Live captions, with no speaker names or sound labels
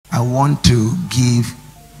I want to give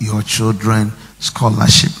your children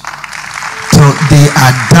scholarship. So they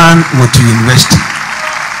are done with university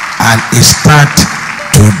and it starts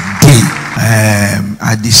today.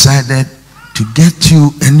 I decided to get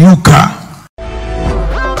you a new car.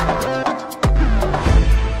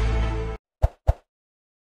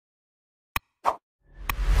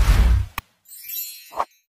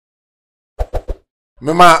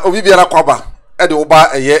 Mema obi biara kwaba e de oba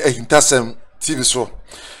eye Ahintasem TV so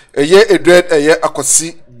eye edred eye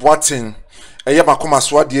Akwasi Boateng eye makoma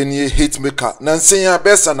so ade ni hate maker na nsenya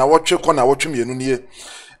besa na wotwe ko na wotwe mienu nie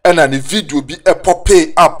ena ne video bi e pop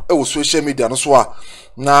up e social media no so a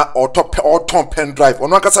na auton pen drive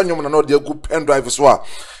ono akasa nyom na no de agu pen drive so a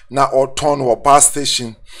na auton wo bus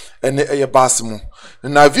station ene eye bus mu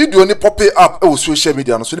na video ni pop up e social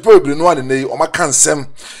media no so nipa ebire no ane nei o maka nsem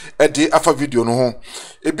e de afa video no ho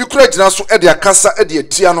ebi kura gina so e de akasa e de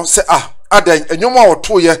atia no se adan enyom a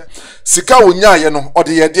oto ye sika wonya ye no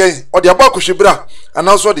ode ye den ode aba akohwebra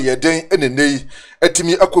ananso ode ye den ene nei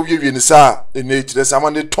atimi akowiewie ni sa ene kire sa ma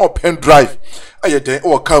ne top pen drive aye den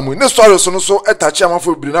o ka mu ne story so no so etachi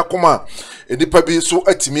amafo ebire na koma enipa bi so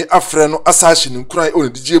atimi afre no asashi ne nkran o ne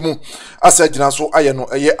digye mu asa gina so aye no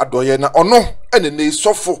eye adoye na ono ene nei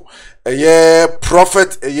sofo eye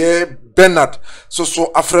prophet eye Bernard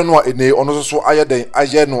so afre no ene ono so aye den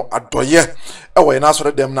aye no adoye ewe na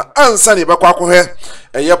so dem na ansa ne bekwa akwohe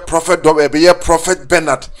eye prophet do eye prophet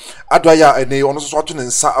Bernard adoya ene ono so ato ne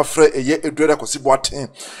nsa afre eye edwere Akwasi Boateng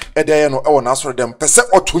ede no ewe na so dem pese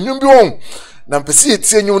otonyum bi won na pese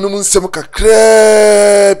etie nyum no mu nsem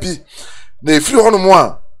kakra bi na efiri hono mu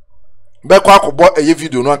a bekwa akobo eye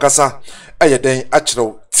video no akasa eye den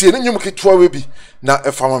akyerew tie ne nyum ketwa we bi na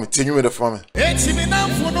efama me tie nyum de fama me etimi na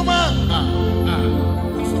mfono ma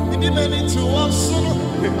ndi meni to waso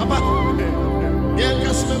aba ye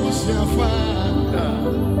kasme busiafa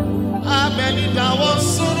abeni da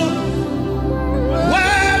waso we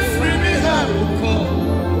free me hapo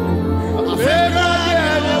afega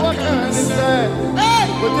ya wakanise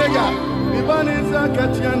Boateng ibani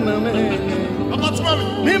zakatia na me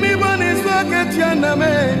mimi bani zakatia na me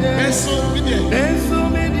enso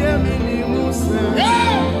media mini musa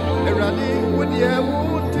eradi wodie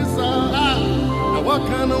wutisa na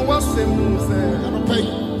wakana wase musa anopay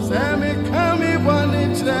semi kami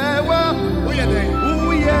bani chewa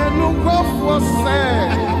uye no kofo se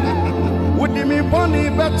wodi mi bani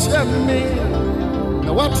bachemi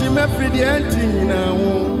na wati me fridi enti na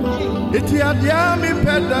wo eti adia mi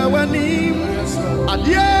peda wani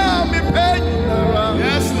adia mi pedi nara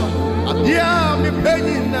adia mi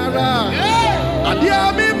pedi nara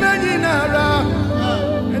adia mi pedi nara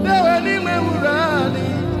eda wani me murani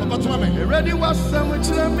ready was some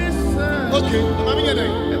chlamisa okay mami ngene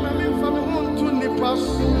mami fami huntu ni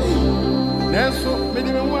pasu neso me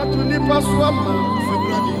di me watu ni pasu ama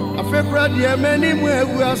afebradi emeni mu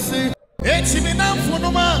eguasi eti mi na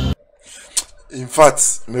mfunuma. In fact,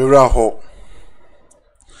 mewura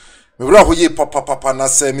ho ye papa na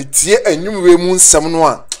se metie enwumwe mu nsem no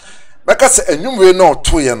a beka se enwumwe na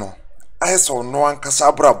otoye no ayeso no ankasa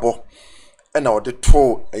abrabo e na ode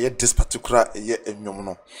to eye this particular eye enwum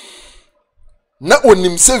no na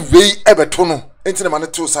onim se wei ebeto no enti na mane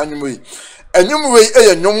to sa enwumwe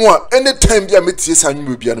eye enwum a anytime bia metie sa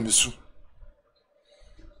enwumwe bia na mesu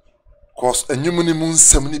cause enwum ni mu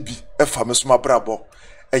nsem ni bi efa meso abrabo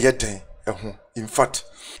eye den ehu. In fact,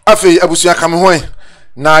 afei abusuya kam ho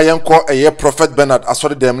na yenko eye prophet Bernard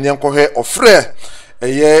asori dem yenko he ofre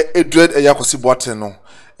eye edred eye Akwasi Boateng no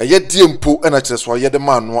eye diempo ena kireso ye de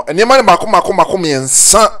mano ene mane mako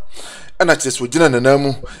yensa ena kireso gina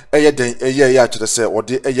nanamu eye den eye akirese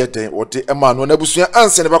wode eye den wode emano na abusuya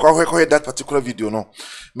anse ne bakwa ho that particular video no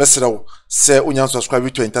mesrew se unya subscribe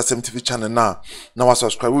to Ahintasem TV channel na wa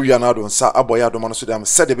subscribe wi na do nsa aboya ADOM no so dem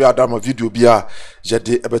se de be ADOM video bia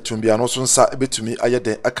jede ebetum bia no so nsa ebetumi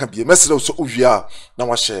ayeden aka bia mesrew so uwia na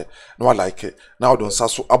wa share na wa like na do nsa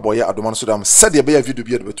so aboya ADOM no so dem se de be video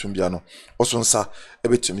bia ebetum bia no so nsa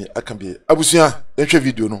ebetumi aka bia abusuya enhwe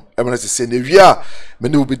video no emena se ne wia me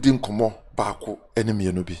ne obedi nkomo baako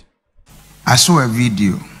enemiye no bi. I saw a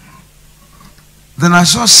video. Then I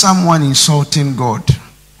saw someone insulting God.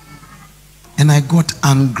 And I got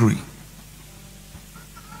angry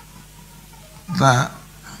that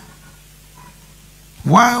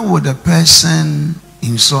why would a person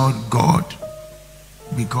insult God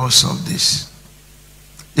because of this?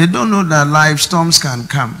 They don't know that life storms can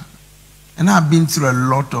come. And I've been through a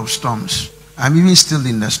lot of storms. I'm even still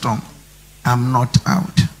in the storm. I'm not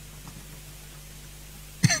out.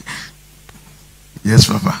 Yes,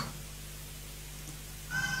 Papa.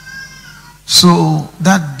 So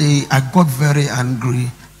that day I got very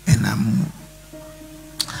angry and I moved.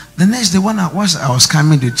 The next day when I was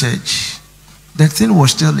coming to church, the thing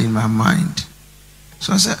was still in my mind.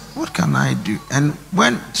 So I said, what can I do? And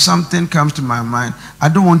when something comes to my mind, I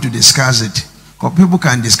don't want to discuss it. Because people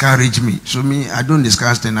can discourage me. So me, I don't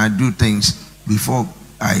discuss things, I do things before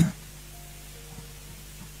I.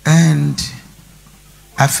 And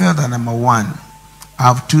I felt that number one, I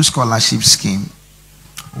have 2 scholarship schemes.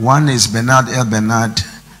 One is Bernard L. Bernard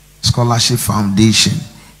Scholarship Foundation.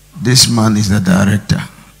 This man is the director.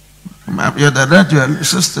 You're the director, you're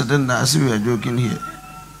so student, I see we are joking here.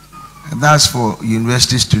 That's for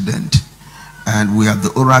university student. And we have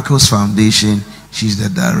the Oracles Foundation, she's the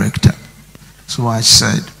director. So I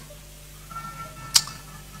said,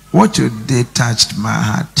 what you did touched my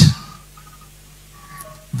heart.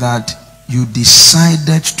 That you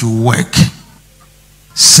decided to work,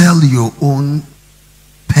 sell your own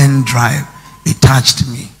pen drive. It touched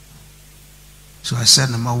me. So I said,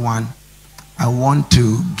 number one, I want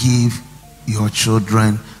to give your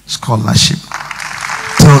children scholarship.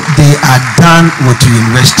 So they are done with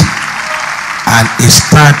university and it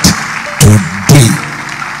starts today.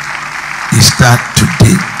 It starts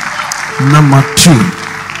today. Number 2,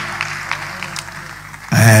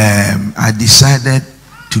 I decided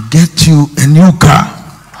to get you a new car.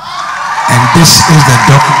 And this is the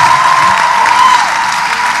document.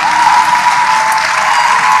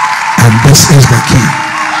 And this is the key.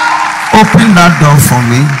 Open that door for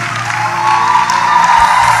me.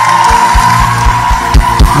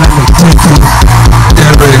 Let me take you.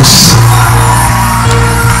 There is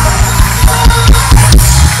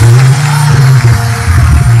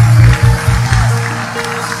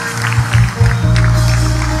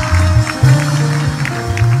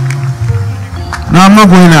now I'm not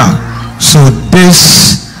going out. So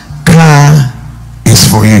this car is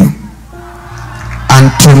for you.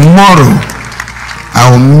 And tomorrow I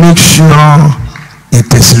will make sure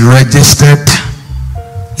it is registered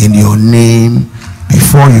in your name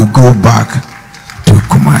before you go back to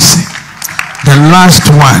Kumasi. The last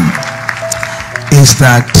one is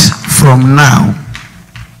that from now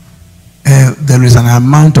there is an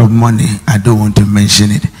amount of money, I don't want to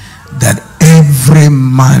mention it, that every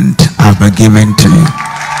month I've been given to you.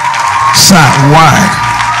 Sir, why?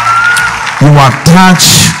 You have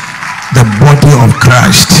touched the body of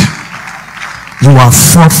Christ. You have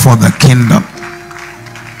fought for the kingdom.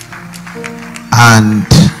 And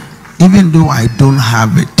even though I don't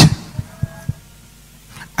have it,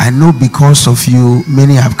 I know because of you,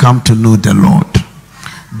 many have come to know the Lord.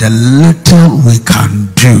 The little we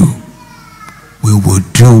can do, we will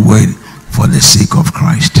do it for the sake of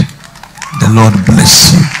Christ. The Lord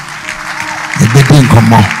bless you. The baby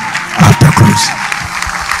come on after close.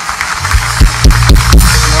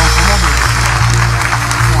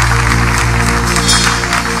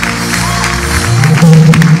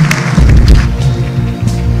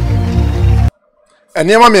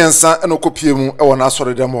 Eniema miensa eno kopie mu e wona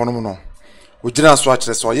asore dem hono no. Ogina so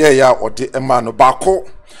akire so ye ya ode ema no bako.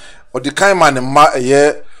 Odi kan ma ne ma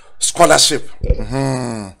eye scholarship.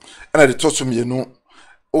 Ena de toso mienu.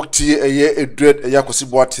 Okti eye edred eye Akwasi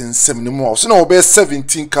Boateng sem ne mu. So na obe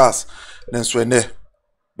 17 cars nenso ene.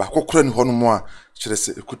 Bako kura ni hono mu a kire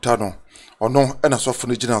se ekuta no. Ono ena sofo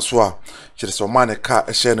no gina so a kire se o ma ne car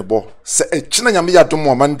e hye ne bo. Se e kina nyame ya dom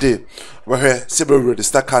o mande. We hwe se be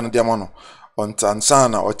register car no de ama no. On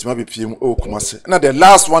Tansana or Timabi PM O Kumase. And the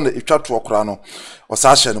last one that you try to walk around or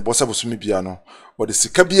Sasha and Bossa Busumibiano or the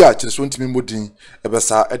Sikabia to the Swinty Mudin,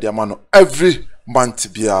 Ebessa Ediamano every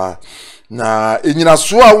month bia. Na in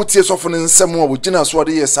Yinasua would say often in some more with Jina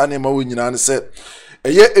Swadi, a son in Mawin and said, a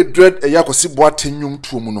year a dread a Akwasi Boateng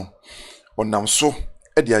Tumuno. On Nam so,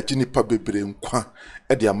 Edia Jinipa Baby Qua,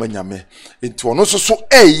 Edia Menyame. Into one also so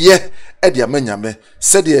a year, Edia Menyame,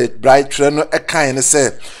 said the bright trainer a kind say.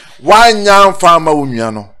 One young farmer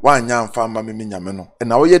unyano, one young farmer miminyameno, and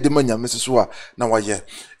now ye demania Mrs. Wa, now I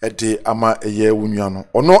a day ama a year unyano,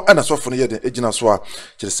 or no, and a soften ye the agina swa,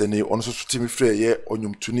 just any on so Timmy Frey ye on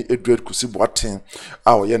yum tuni a dread Akwasi Boateng,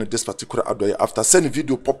 our yen this particular adoy after sending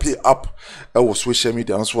video poppy up, I was social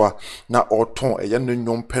media and swa, now or ton a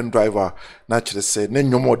young pen driver, naturally say,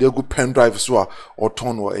 no more dear good pen driver swa, or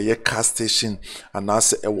ton or a year car station, and I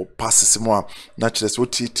say I will pass this more, naturally so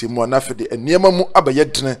timo and after the near mamu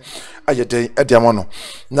abayetne. Ayeden ediamano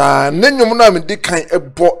na nenwom na me di kan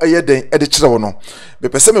ebo ayeden edi kire wo no be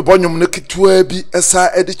pese me bonwom no ketua bi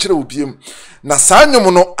esa edi kire wo biem na sa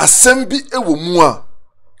nwom no asem bi ewo mu a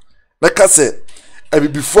na ka se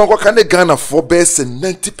abibifo akwa ne Ghana for be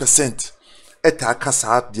 90% eta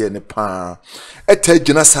kasa de ne pa eta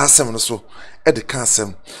gina sa asem no so e de ka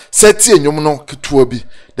asem se tie nwom no ketuo bi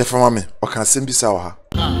de fama me o ka asem bi sa wo ha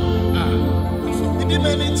Idi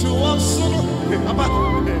meni to osu aba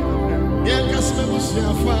ye kasme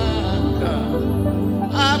busiafa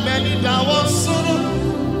abeni da osu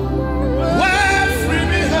wa free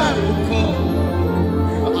me ha ko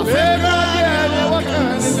afega ya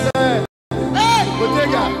wakanse hey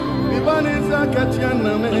Boateng mi baniza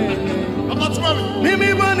katiana me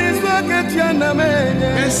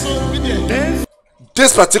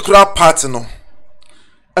this particular part no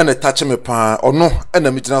and a touch me pa or no and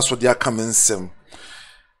a meeting so dia come nsem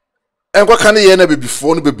enko kan ye na be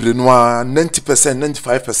before no bebre no 90%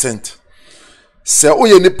 95% se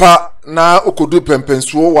oye nipa na okodu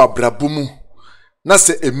pempensuo wa brabomu na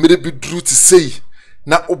se emire bi duru ti sei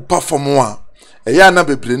na oba fomo a eya na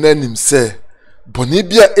bebre na anim se boni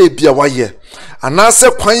bia ebia waye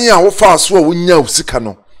anase kwan a wo fa so a wonya usika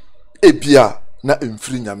no ebia na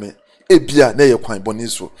emfiri nyame ebia na ye kwan boni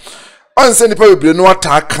so onse nipa bebre no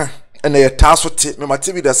ataka na ye taso te me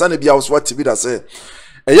mate bi da sa na bia wo so ate bi da se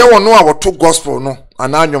eye wono a woto gospel no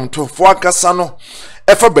ana anwom to fo akasa no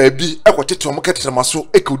efa baabi ekotete omo ketetemaso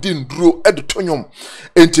ekodi nduro edutonwom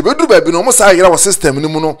enti beduru baabi no omo sa yera wo system ni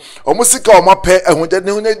mu no omo sika omo pe ehunde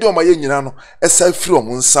ne hunya di omo ye nyina no esa firi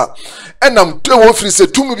omo nsa enam to wo firi se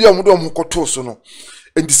tumi bi omo do omo koto so no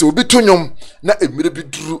enti se obi tonwom na emire bi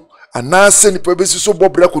duru anase nipa besi so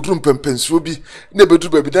bobra koduru mpempensuo bi na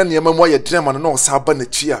beduru baabi na niam mu aye drama no na osa aba na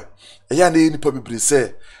chi a eya na nipa bibire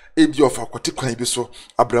se ebi ofa kwate kwan bi so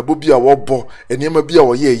abrabo bi a wobo eniam bi a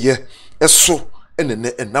wo ye eso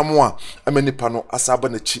enene enamo a amanipa no asaba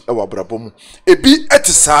na chi e wabrabo mu ebi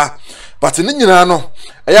etisa but ne nyina no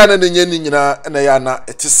eya na nenye ni nyina na ya na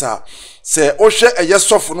etisa se ohwe eye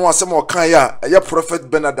sofo no asem okan ya eye prophet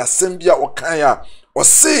Bernard asem bia okan ya o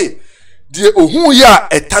se die ohun ya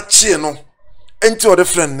etache no enti o de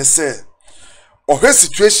friend ne se ohwe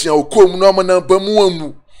situation okom no amana bamu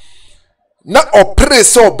amu na opere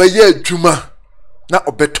se obeye adwuma na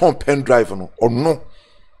obeton pen drive no ono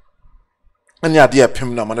ani ade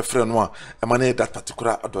apem na mane frɛ no a emane that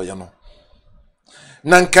particular adoye no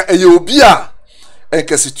nanka eye obi a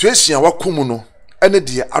enka situation wakomu no ene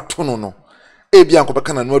de atono no ebi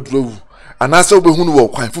ankobeka na no adurawu anase obehu no wo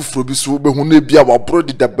kwan foforo bi so obehu na ebi a wabro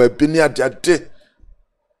di daba bi ni ade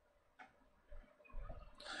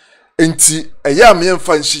enti eye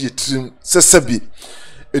amemfa nshi yitrim sesabi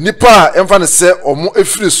enipa emfa ne se omo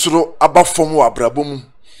efiri soro abafom wa abrabo mu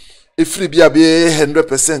efiri bia be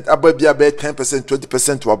 100% aba bia be 10%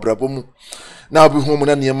 20% wa abrabo mu na obi hu mu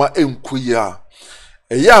na niema enkuyi a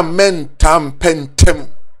eya mentam pentem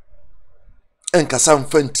enkasa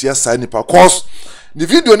mfantia sa nipa cause the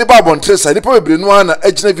video ni ba bontre sa nipa bebre no ana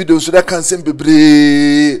agina video so da kansem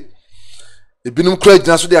bebre ebinum kura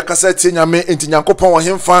agina so da kasa tie nyame enti nyankopon wo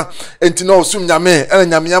hemfa enti na osum nyame ena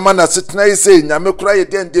nyame yama na setena ise nyame kura ye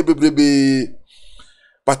den de bebrebe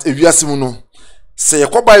but ewiase mu no se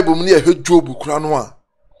yekọ bible mu ne ehwe Job kura no a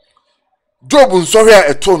Job nsohwe a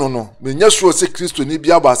eto no no menya sure se Kristo ni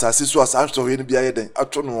bia ba asase so asa nsohwe ni bia ye den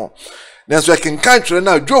ato no nanso yekenkan twere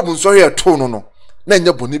na Job nsohwe eto no no na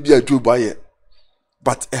nya boni bia Job aye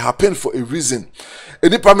but it happened for a reason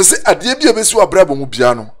eni pa me se ade bia besi wa brabo mu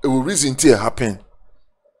bia no e will reason ti happen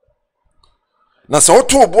na sa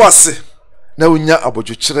oto obo ase na onya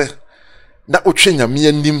abodwekere na otwe nyame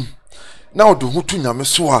anim na odo hutu nyame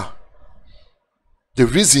so a the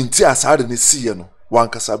reason ti asare ne siye no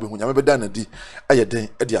wankasa be hu nyame beda na di aye den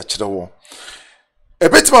e de akere wo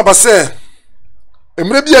ebetima ba se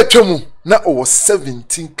emre bi atwamu na owo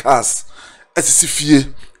 17 cars asisi fie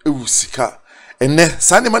ewu sika enne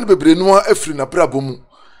sane man bebre no afiri na brabo mu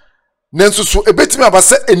nanso so ebetimi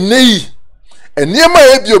abase enei eniema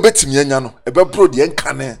ebi obetimi anya no ebebro de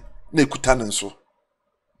enkane na ekuta ne nso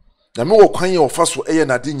na me wo kwan ye ofa so eye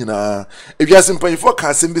na de nyina ewiase mpanifo ka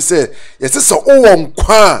asem bi se yesese owo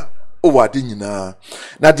nkwa owo ade nyina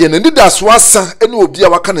na de nani da so asa ene obi a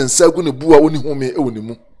waka ne nsa agu ne bu a oni home e woni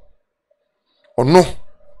mu ono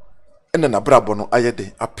ene na brabo no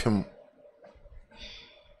ayede apem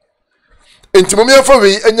enti mo me fa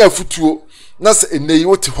we anya afutuo na se enei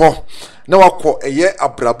wote ho na wakọ eye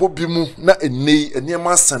abrabo bi mu na enei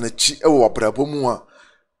eniema sanachi e wo abrabo mu a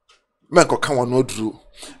menko ka wonu oduru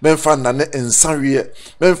menfa ndane ensanwe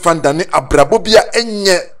menfa ndane abrabo bi a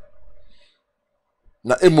enye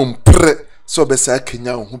na emumpre so be sa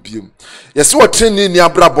kenya ho biem yesi wotrini ni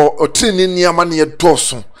abrabo otrini ni amane ye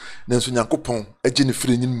doso nanso nyankopon agi ne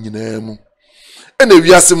firi nyim nyina mu ena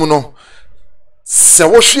wiase mu no se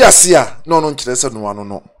wo hwiase a no no nkire se no ano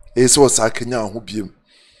no ese wo sa kenya ho biem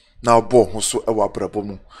na obo ho so e wa abrabo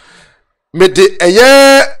mu me de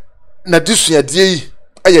eye na disuade yi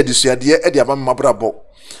eye disuade e de amama brabo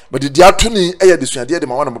me de dia to ni eye disuade de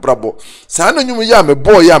ma wana brabo saa na nwum ya me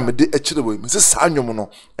boy ya me de akire we me se saa nwum no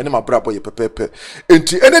ene ma brabo ye pepepe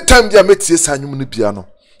enti anytime dia metie saa nwum no bia no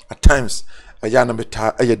at times aya na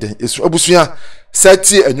meta eye den esu abusua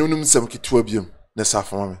sati anyunum sem kitua biem na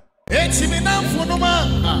safama me eti mi na mfuno ma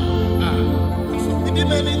idi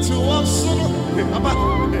meni to wansunu aba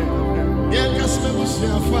ye kasme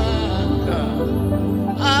busua fa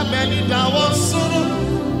abeni da wansunu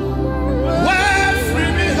wa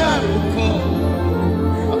free me have ko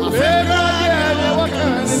afega ye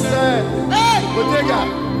wakanse Boateng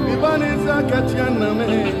mi bani zakatia na me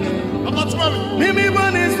Mimi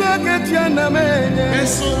bani zakatia na me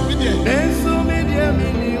enso media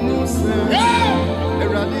mini musa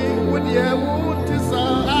eradi wodie wutisa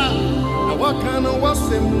na wakana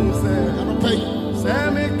wase musa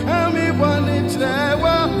semi kami bani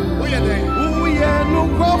chewa uye no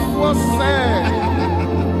kofo se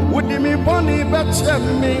wodi mi bani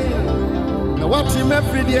bechemi na wati me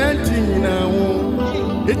fridi enti na wo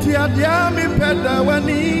eti adia mi peda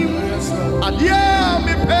wani adia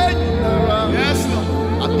mi penyinara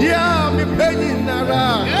adia mi penyinara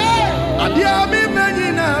adia mi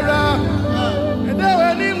penyinara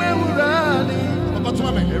edewe ni mewurani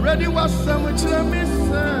ready was some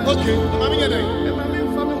chemisa okay mama mi yede mama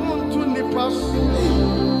mi fa mi huntu ni paso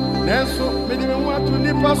neso me di me watu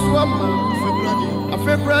ni paso ama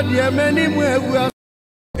afebradi e meni mu ewu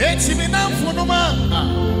eti mi na mfuno ma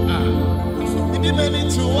idi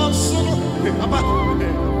meni to wansunu aba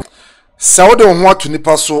Saudi on what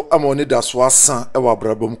nipa so amoni da so asan e wa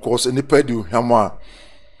brabom course nipa di ohwam a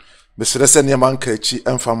mesrese ne manka echi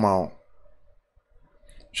emfama o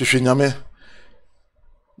hwehwe nyame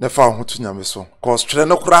ne fa ho to nyame so course twere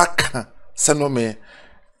no kura ka se no me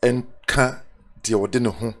enka de wode ne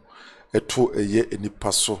ho eto eye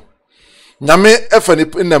nipa so nyame efa ni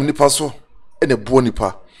nam nipa so ene buo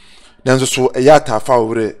nipa nanzo so eya ta fa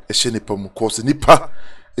wore ehye nipa mu course nipa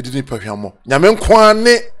edi nipa hwamo nyame nkoa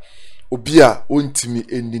ne obia ontimi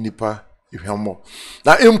enni nipa hwamo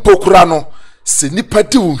na empokura no se nipa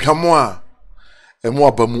di hwamo a emu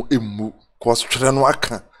abamu emmu course twere no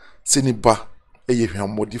aka se nipa eye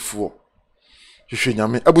hwamo difo hwehwe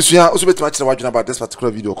nyame abusua osobetuma kire wadwena about this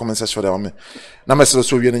particular video comment section there me na meselo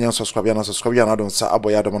so wie na subscribe ya na don sa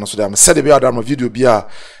aboya ADOM no so there me said be ADOM video bia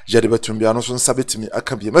jede betum bia no so nsa betimi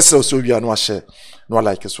aka bia meselo so wie no share no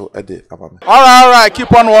like so ede abame all right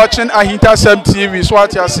keep on watching Ahintasem TV so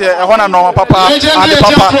what you say e hona no papa and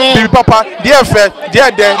papa baby papa dear fe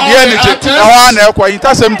dear de dear nije e hona na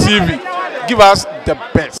Ahintasem TV give us the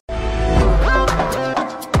best.